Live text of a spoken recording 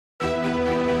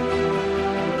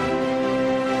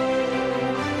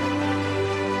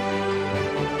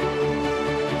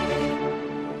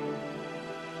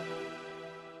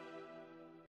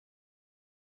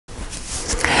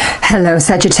Hello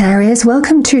Sagittarius,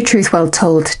 welcome to Truth Well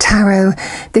Told Tarot.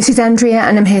 This is Andrea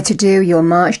and I'm here to do your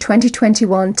March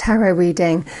 2021 tarot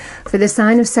reading for the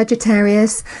sign of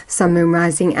Sagittarius, Sun, Moon,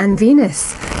 Rising and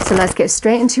Venus. So let's get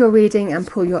straight into your reading and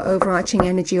pull your overarching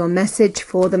energy or message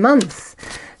for the month.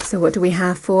 So what do we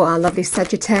have for our lovely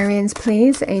Sagittarians,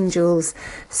 please? Angels,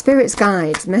 spirits,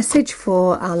 guides, message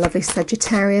for our lovely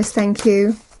Sagittarius, thank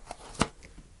you.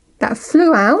 That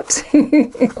flew out.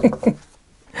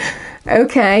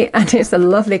 Okay, and it's a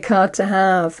lovely card to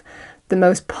have. The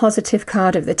most positive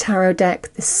card of the tarot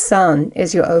deck, the Sun,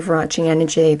 is your overarching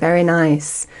energy. Very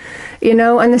nice. You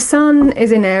know, and the Sun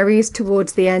is in Aries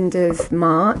towards the end of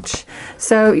March.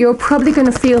 So you're probably going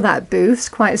to feel that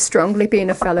boost quite strongly,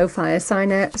 being a fellow fire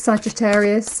sign,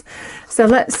 Sagittarius. So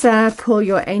let's pull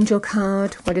your angel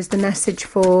card. What is the message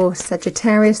for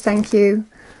Sagittarius? Thank you.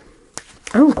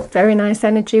 Oh, very nice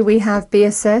energy. We have be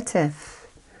assertive.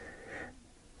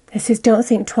 This is don't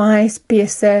think twice, be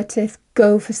assertive,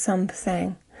 go for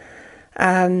something.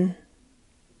 Yeah,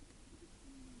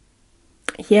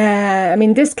 I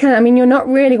mean, you're not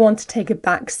really want to take a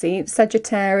back seat,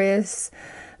 Sagittarius,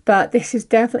 but this is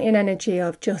definitely an energy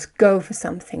of just go for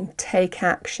something, take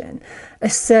action,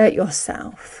 assert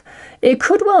yourself. It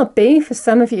could well be for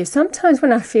some of you. Sometimes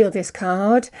when I feel this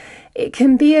card, it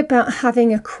can be about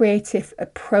having a creative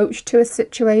approach to a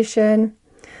situation.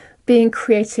 Being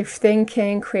creative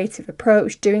thinking, creative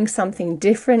approach, doing something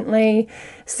differently.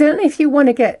 Certainly if you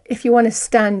want to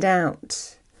stand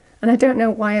out. And I don't know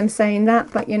why I'm saying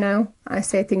that, but you know, I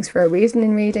say things for a reason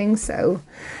in readings, so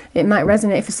it might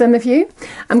resonate for some of you.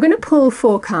 I'm going to pull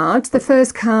 4 cards. The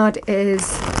first card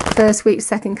is first week,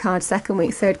 second card, second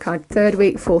week, third card, third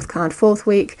week, fourth card, fourth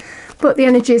week. But the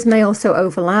energies may also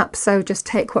overlap, so just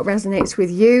take what resonates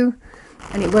with you.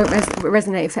 And it won't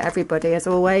resonate for everybody, as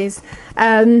always.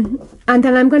 And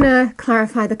then I'm going to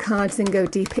clarify the cards and go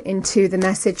deeper into the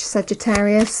message,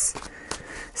 Sagittarius.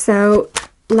 So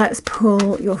let's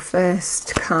pull your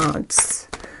first cards.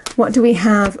 What do we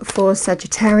have for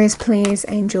Sagittarius, please?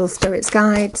 Angels, spirits,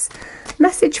 guides.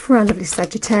 Message for our lovely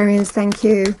Sagittarians, thank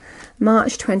you.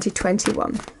 March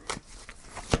 2021.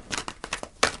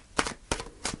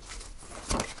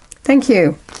 Thank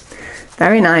you.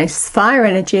 Very nice. Fire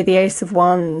energy, the Ace of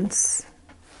Wands.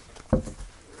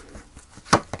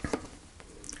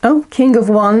 Oh, King of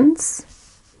Wands.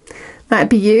 That'd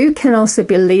be you. Can also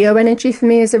be Leo energy for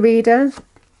me as a reader.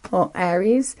 Or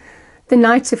Aries. The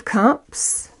Knight of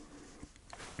Cups.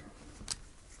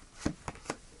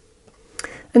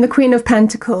 And the Queen of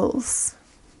Pentacles.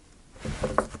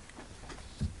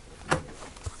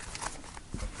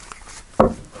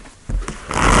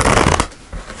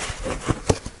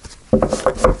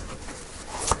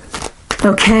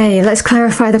 Okay, let's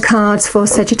clarify the cards for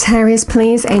Sagittarius,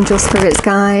 please. Angel, spirits,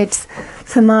 guides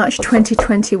for March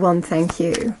 2021, thank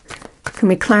you. Can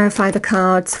we clarify the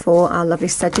cards for our lovely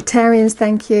Sagittarians,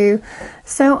 thank you.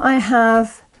 So I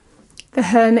have the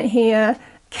Hermit here.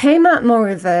 Came out more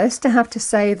reversed, I have to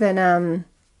say, than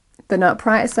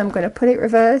upright, so I'm going to put it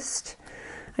reversed.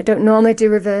 I don't normally do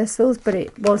reversals, but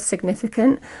it was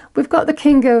significant. We've got the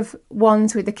King of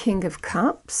Wands with the King of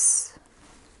Cups.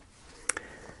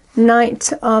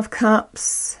 Knight of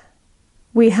Cups,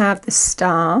 we have the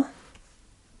Star.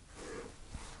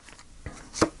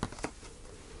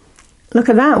 Look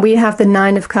at that, we have the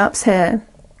Nine of Cups here.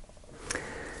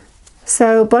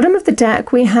 So bottom of the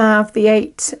deck we have the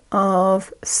Eight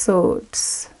of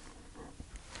Swords.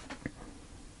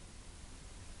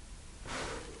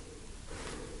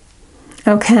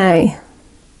 Okay.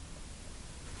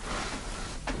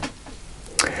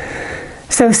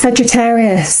 So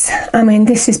Sagittarius, I mean,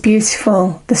 this is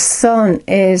beautiful. The Sun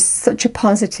is such a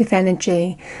positive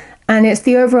energy, and it's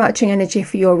the overarching energy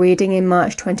for your reading in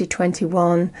March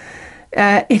 2021.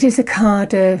 It is a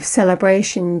card of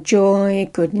celebration,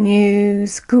 joy, good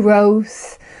news,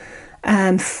 growth,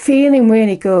 feeling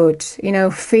really good, you know,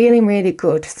 feeling really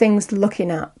good, things looking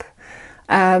up.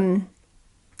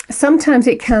 Sometimes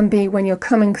it can be when you're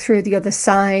coming through the other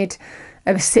side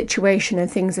of a situation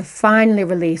and things are finally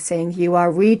releasing, you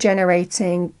are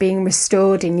regenerating, being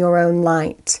restored in your own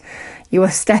light. You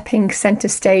are stepping center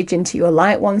stage into your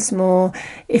light once more.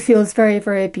 It feels very,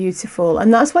 very beautiful.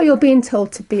 And that's why you're being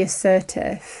told to be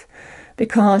assertive,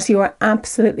 because you are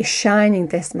absolutely shining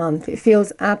this month. It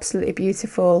feels absolutely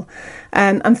beautiful.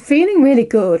 I'm feeling really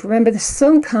good. Remember, the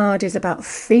Sun card is about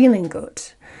feeling good,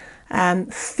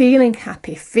 feeling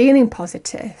happy, feeling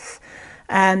positive.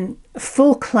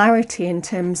 Full clarity in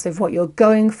terms of what you're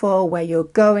going for, where you're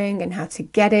going and how to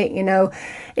get it, you know.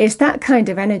 It's that kind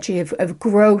of energy of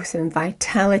growth and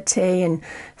vitality and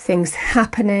things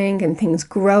happening and things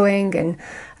growing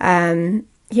and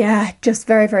Yeah, just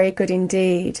very, very good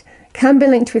indeed. Can be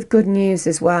linked with good news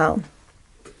as well.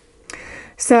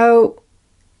 So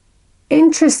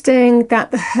interesting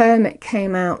that the Hermit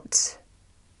came out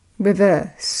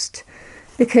reversed,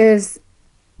 because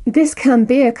this can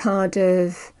be a card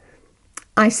of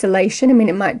isolation. I mean,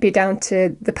 it might be down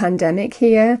to the pandemic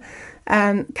here.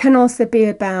 Can also be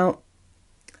about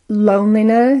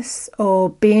loneliness or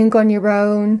being on your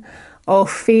own or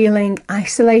feeling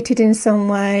isolated in some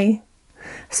way.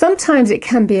 Sometimes it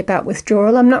can be about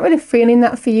withdrawal. I'm not really feeling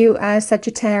that for you as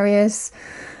Sagittarius.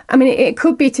 I mean, it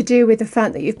could be to do with the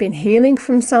fact that you've been healing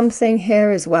from something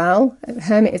here as well.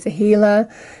 Hermit is a healer,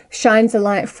 shines a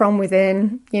light from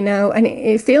within, you know, and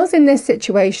it feels in this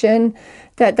situation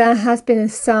that there has been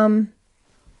some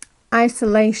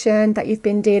isolation that you've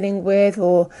been dealing with,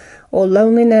 or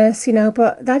loneliness, you know,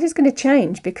 but that is going to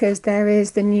change because there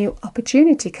is the new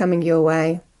opportunity coming your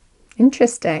way.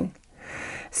 Interesting.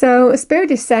 So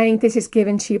Spirit is saying this is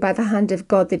given to you by the hand of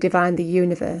God, the divine, the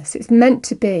universe. It's meant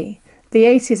to be. The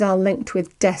aces are linked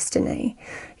with destiny.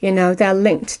 You know, they're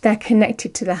linked, they're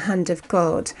connected to the hand of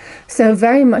God. So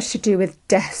very much to do with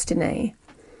destiny.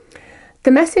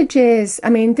 The message is, I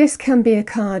mean, this can be a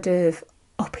card of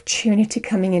opportunity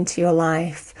coming into your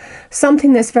life.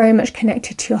 Something that's very much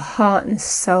connected to your heart and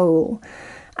soul.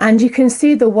 And you can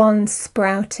see the one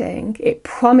sprouting. It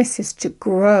promises to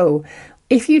grow.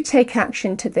 If you take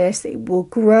action to this, it will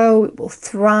grow, it will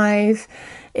thrive,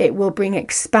 it will bring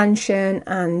expansion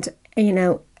and, you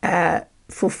know,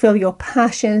 fulfill your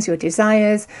passions, your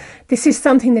desires. This is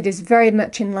something that is very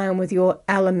much in line with your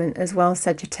element as well,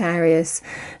 Sagittarius.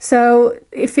 So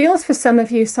it feels for some of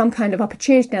you some kind of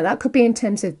opportunity. Now, that could be in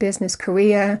terms of business,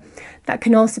 career. That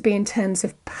can also be in terms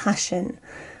of passion,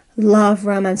 love,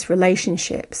 romance,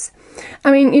 relationships.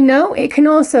 I mean, you know, it can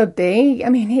also be, I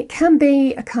mean, it can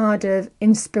be a card of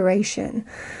inspiration.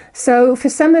 So for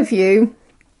some of you,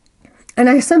 and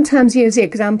I sometimes use the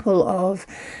example of,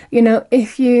 you know,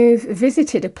 if you've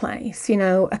visited a place, you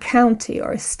know, a county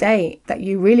or a state that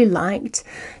you really liked,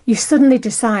 you suddenly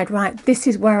decide, right, this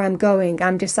is where I'm going.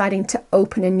 I'm deciding to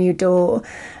open a new door.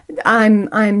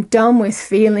 I'm done with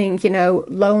feeling, you know,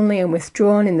 lonely and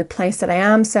withdrawn in the place that I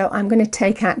am. So I'm going to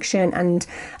take action and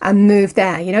move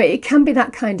there. You know, it can be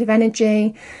that kind of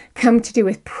energy, can be to do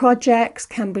with projects,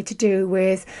 can be to do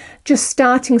with just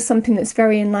starting something that's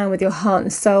very in line with your heart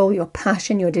and soul, your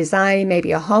passion, your desire,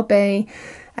 maybe a hobby,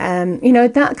 you know,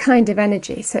 that kind of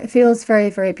energy. So it feels very,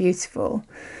 very beautiful.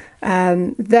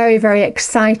 Very, very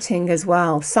exciting as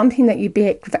well. Something that you'd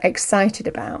be excited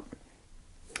about.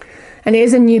 And it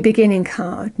is a new beginning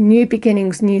card. New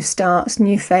beginnings, new starts,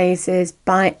 new phases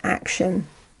by action.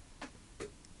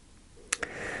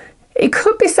 It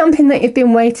could be something that you've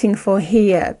been waiting for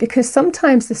here, because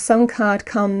sometimes the Sun card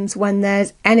comes when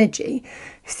there's energy.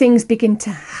 Things begin to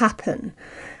happen.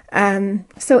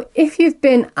 So if you've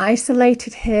been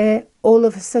isolated here, all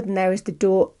of a sudden there is the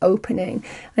door opening.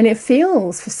 And it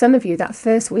feels, for some of you, that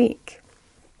first week.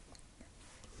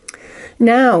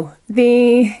 Now,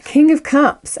 the King of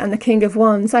Cups and the King of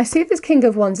Wands. I see this King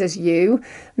of Wands as you,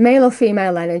 male or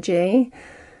female energy.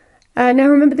 Now,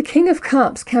 remember, the King of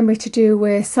Cups can be to do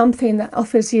with something that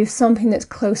offers you something that's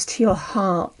close to your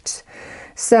heart.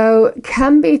 So it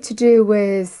can be to do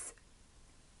with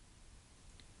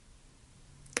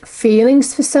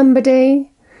feelings for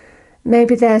somebody.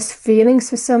 Maybe there's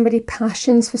feelings for somebody,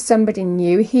 passions for somebody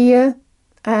new here,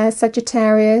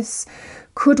 Sagittarius.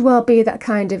 Could well be that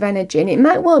kind of energy. And it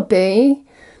might well be,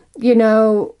 you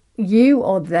know, you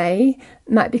or they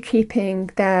might be keeping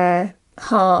their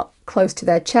heart close to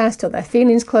their chest or their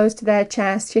feelings close to their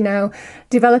chest, you know,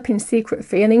 developing secret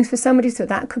feelings for somebody. So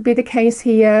that could be the case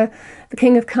here. The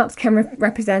King of Cups can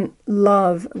represent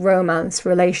love, romance,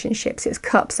 relationships. It's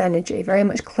cups energy, very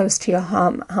much close to your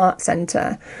heart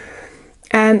center.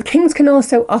 Kings can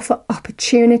also offer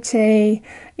opportunity.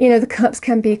 You know, the cups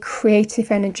can be creative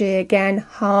energy, again,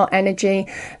 heart energy,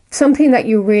 something that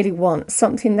you really want,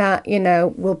 something that, you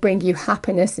know, will bring you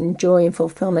happiness and joy and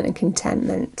fulfillment and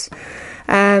contentment.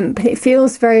 But it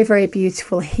feels very, very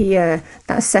beautiful here,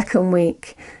 that second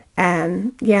week.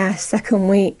 Yeah, second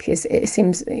week, it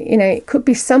seems, you know, it could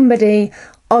be somebody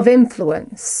of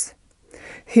influence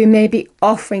who may be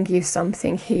offering you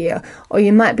something here, or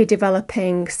you might be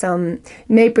developing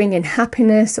may bring in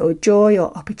happiness or joy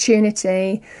or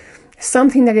opportunity,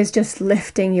 something that is just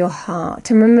lifting your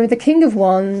heart. And remember, the King of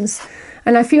Wands,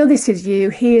 and I feel this is you,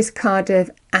 he is card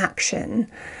of action,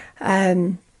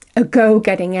 a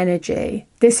go-getting energy.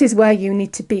 This is where you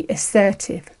need to be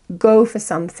assertive, go for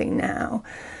something now,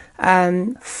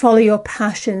 follow your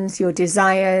passions, your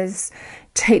desires,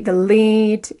 take the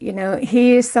lead. You know,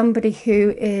 he is somebody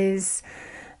who is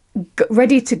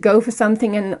ready to go for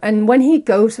something, and when he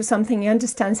goes for something, he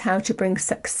understands how to bring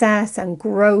success and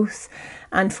growth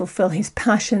and fulfill his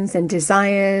passions and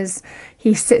desires.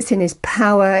 He sits in his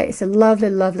power. It's a lovely,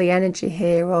 lovely energy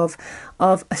here of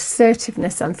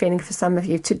assertiveness I'm feeling for some of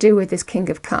you, to do with this King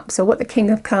of Cups, or what the King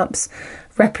of Cups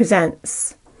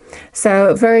represents.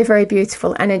 So very, very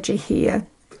beautiful energy here.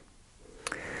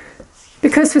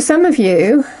 Because for some of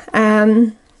you,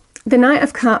 the Knight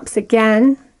of Cups,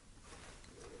 again,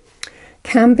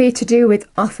 can be to do with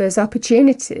offers,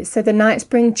 opportunities. So the Knights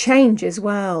bring change as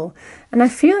well. And I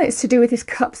feel it's to do with this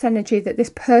Cups energy that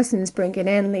this person's bringing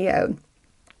in, Leo.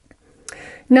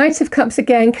 Knight of Cups,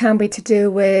 again, can be to do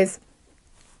with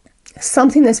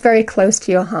something that's very close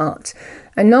to your heart.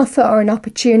 An offer or an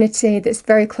opportunity that's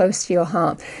very close to your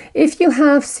heart. If you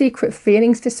have secret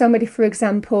feelings for somebody, for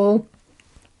example,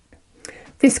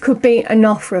 this could be an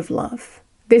offer of love.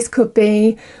 This could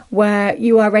be where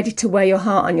you are ready to wear your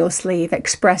heart on your sleeve,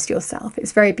 express yourself.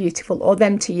 It's very beautiful, or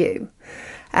them to you.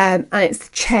 And it's the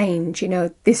change, you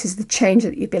know, this is the change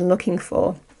that you've been looking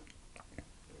for.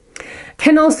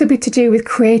 Can also be to do with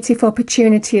creative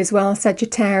opportunity as well,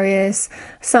 Sagittarius.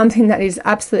 Something that is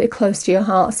absolutely close to your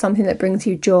heart, something that brings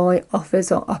you joy,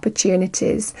 offers or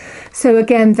opportunities. So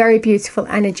again, very beautiful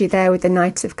energy there with the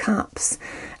Knight of Cups.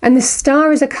 And the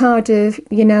Star is a card of,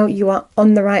 you know, you are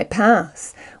on the right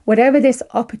path. Whatever this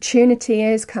opportunity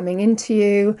is coming into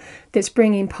you that's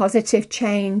bringing positive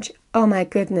change, oh my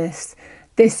goodness,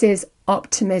 this is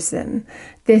optimism.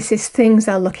 This is things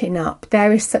are looking up.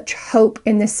 There is such hope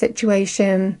in this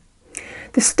situation.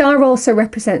 The Star also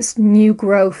represents new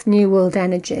growth, new world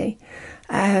energy.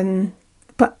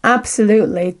 But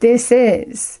absolutely,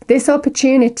 this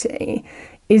opportunity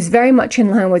is very much in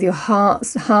line with your heart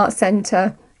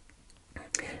center,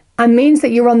 and means that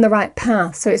you're on the right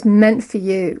path. So it's meant for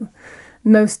you,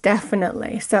 most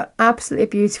definitely. So absolutely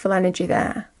beautiful energy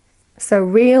there. So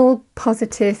real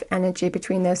positive energy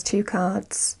between those two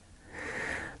cards.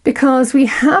 Because we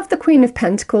have the Queen of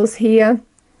Pentacles here,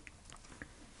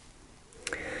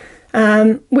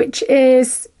 which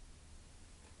is,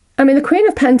 I mean, the Queen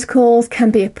of Pentacles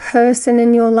can be a person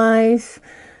in your life,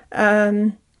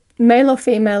 male or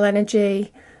female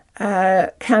energy,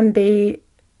 can be,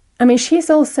 I mean, she's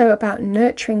also about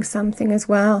nurturing something as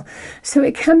well. So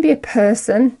it can be a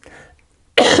person,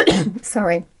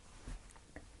 sorry,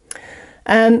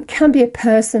 can be a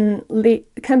person,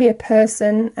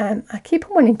 I keep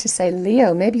on wanting to say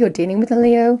Leo, maybe you're dealing with a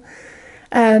Leo.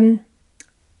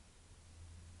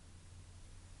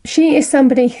 She is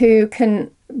somebody who can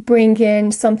bring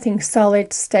in something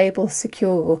solid, stable,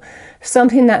 secure,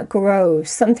 something that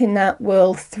grows, something that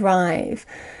will thrive.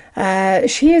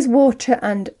 She is water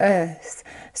and earth.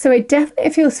 So it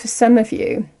definitely feels for some of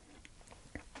you,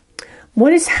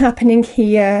 what is happening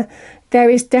here, there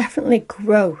is definitely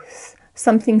growth,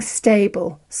 something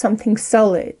stable, something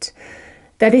solid,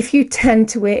 that if you tend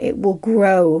to it, it will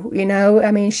grow, you know.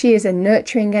 I mean, she is a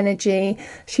nurturing energy.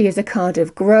 She is a card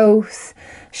of growth.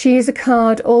 She is a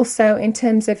card also in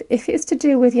terms of, if it's to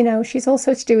do with, you know, she's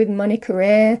also to do with money,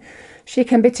 career. She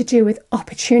can be to do with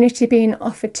opportunity being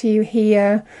offered to you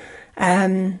here.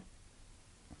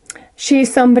 She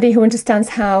is somebody who understands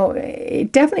how,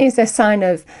 it definitely is a sign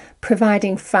of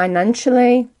providing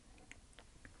financially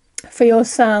for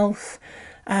yourself,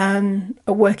 a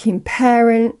working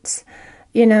parent.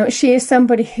 You know, she is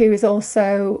somebody who is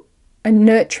also a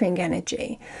nurturing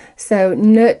energy. So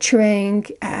nurturing,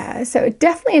 so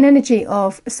definitely an energy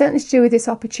of, certainly to do with this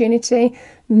opportunity,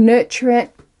 nurture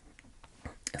it,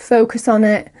 focus on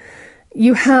it.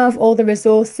 You have all the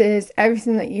resources,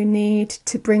 everything that you need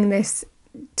to bring this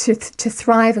to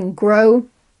thrive and grow.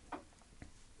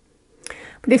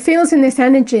 But it feels in this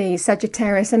energy,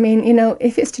 Sagittarius, I mean, you know,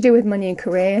 if it's to do with money and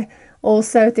career,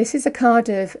 also, this is a card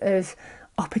of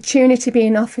opportunity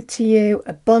being offered to you,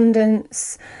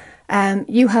 abundance.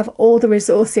 You have all the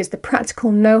resources, the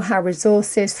practical know-how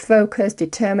resources, focus,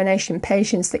 determination,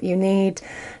 patience that you need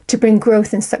to bring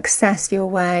growth and success your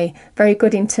way. Very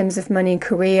good in terms of money and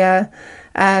career.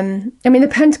 I mean, the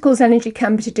Pentacles energy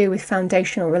can be to do with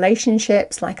foundational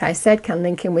relationships. Like I said, can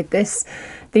link in with this.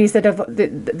 These that have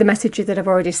the messages that I've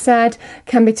already said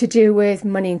can be to do with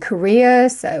money and career.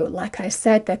 So like I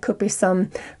said, there could be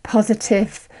some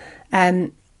positive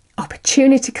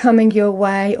opportunity coming your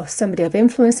way, or somebody of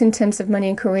influence in terms of money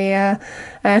and career.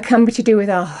 Can be to do with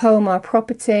our home, our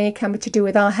property, can be to do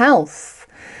with our health.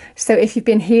 So if you've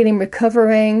been healing,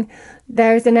 recovering,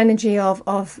 there is an energy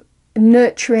of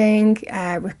nurturing,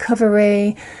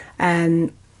 recovery,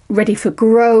 ready for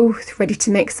growth, ready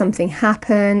to make something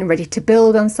happen, ready to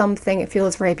build on something. It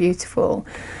feels very beautiful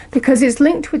because it's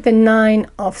linked with the Nine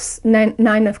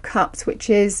of Cups, which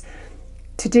is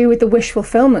to do with the wish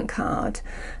fulfillment card.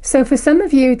 So for some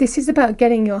of you, this is about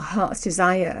getting your heart's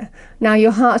desire. Now,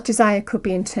 your heart's desire could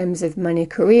be in terms of money,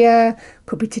 career,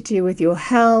 could be to do with your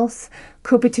health,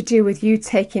 could be to do with you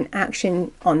taking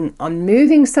action on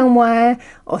moving somewhere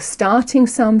or starting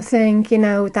something, you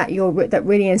know, that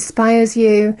really inspires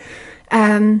you.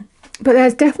 But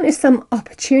there's definitely some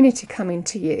opportunity coming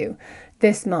to you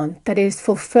this month that is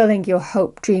fulfilling your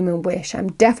hope, dream and wish.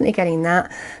 I'm definitely getting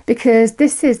that because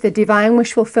this is the divine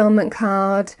wish fulfillment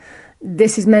card.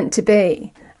 This is meant to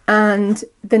be. And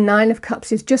the Nine of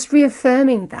Cups is just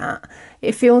reaffirming that.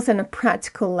 It feels on a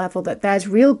practical level that there's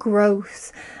real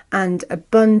growth and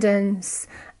abundance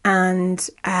and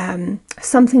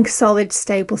something solid,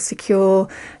 stable, secure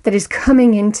that is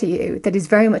coming into you, that is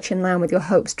very much in line with your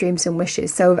hopes, dreams and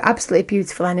wishes. So absolutely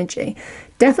beautiful energy.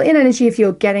 Definitely an energy of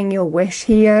you're getting your wish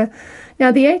here.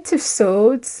 Now, the Eight of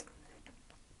Swords,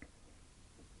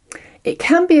 it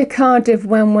can be a card of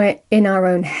when we're in our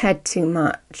own head too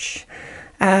much.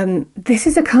 This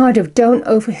is a card of don't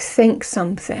overthink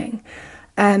something.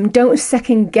 Don't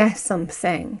second guess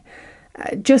something.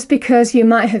 Just because you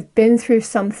might have been through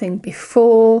something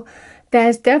before,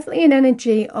 there's definitely an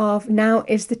energy of now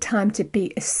is the time to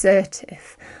be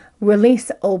assertive.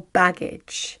 Release old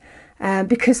baggage.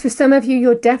 Because for some of you,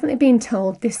 you're definitely being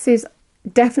told this is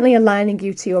definitely aligning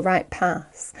you to your right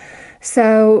path.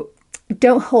 So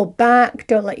don't hold back.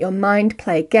 Don't let your mind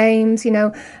play games. You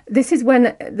know, this is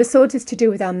when the sword is to do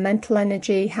with our mental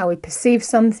energy, how we perceive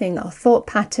something, our thought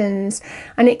patterns,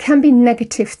 and it can be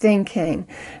negative thinking.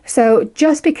 So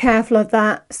just be careful of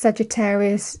that,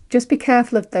 Sagittarius. Just be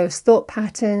careful of those thought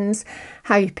patterns,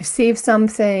 how you perceive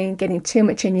something, getting too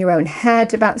much in your own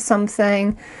head about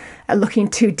something, looking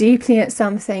too deeply at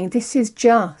something. This is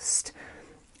just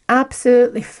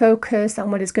absolutely focus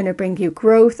on what is going to bring you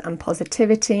growth and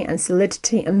positivity and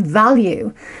solidity and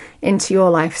value into your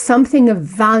life. Something of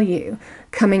value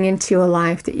coming into your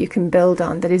life that you can build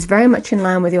on, that is very much in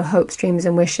line with your hopes, dreams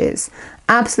and wishes.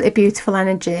 Absolutely beautiful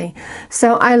energy.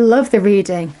 So I love the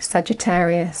reading,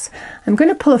 Sagittarius. I'm going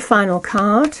to pull a final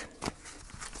card.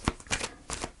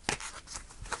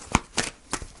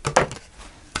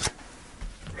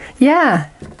 Yeah,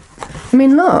 I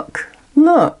mean, look,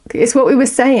 it's what we were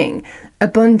saying,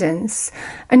 abundance.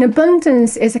 And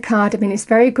abundance is a card, I mean, it's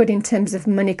very good in terms of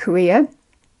money, career,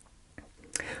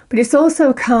 but it's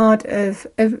also a card of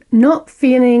not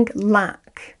feeling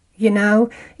lack, you know,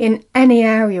 in any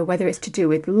area, whether it's to do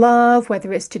with love,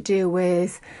 whether it's to do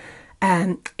with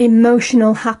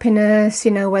emotional happiness,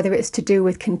 you know, whether it's to do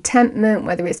with contentment,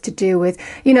 whether it's to do with,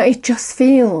 you know, it just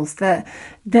feels that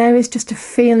there is just a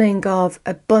feeling of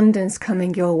abundance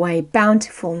coming your way,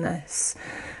 bountifulness.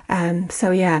 So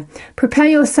yeah, prepare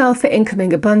yourself for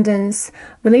incoming abundance.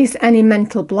 Release any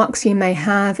mental blocks you may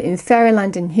have. In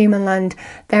fairyland and humanland,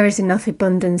 there is enough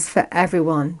abundance for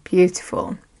everyone.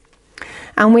 Beautiful.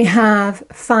 And we have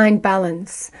find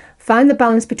balance. Find the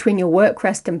balance between your work,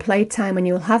 rest and playtime, and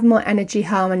you'll have more energy,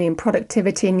 harmony and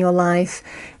productivity in your life.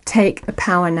 Take a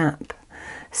power nap.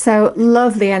 So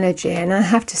lovely energy. And I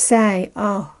have to say,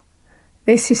 oh,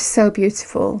 this is so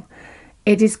beautiful.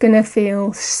 It is going to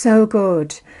feel so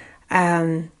good.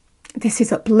 This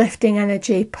is uplifting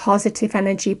energy, positive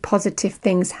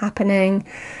things happening.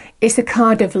 It's a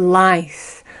card of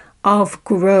life, of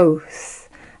growth,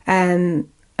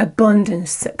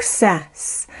 abundance,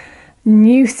 success.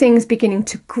 New things beginning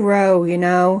to grow, you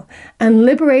know, and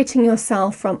liberating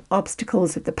yourself from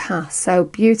obstacles of the past. So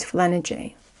beautiful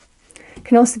energy.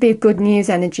 Can also be a good news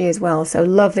energy as well. So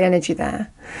lovely energy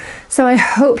there. So I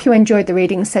hope you enjoyed the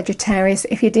reading, Sagittarius.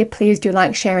 If you did, please do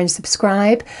like, share and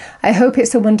subscribe. I hope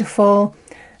it's a wonderful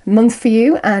month for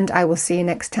you and I will see you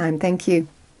next time. Thank you.